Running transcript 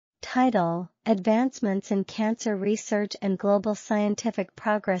Title: Advancements in Cancer Research and Global Scientific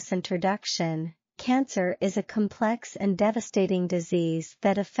Progress. Introduction. Cancer is a complex and devastating disease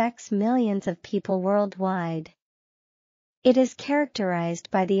that affects millions of people worldwide. It is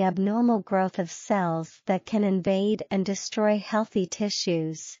characterized by the abnormal growth of cells that can invade and destroy healthy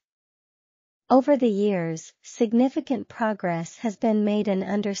tissues. Over the years, significant progress has been made in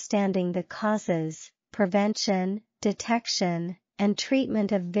understanding the causes, prevention, detection, and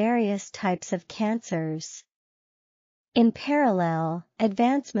treatment of various types of cancers. In parallel,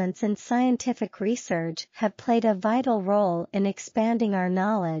 advancements in scientific research have played a vital role in expanding our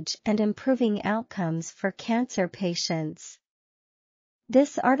knowledge and improving outcomes for cancer patients.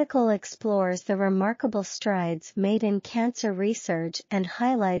 This article explores the remarkable strides made in cancer research and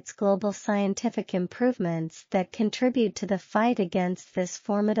highlights global scientific improvements that contribute to the fight against this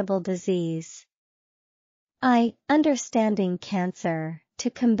formidable disease. Understanding cancer. To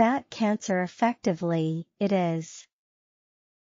combat cancer effectively, it is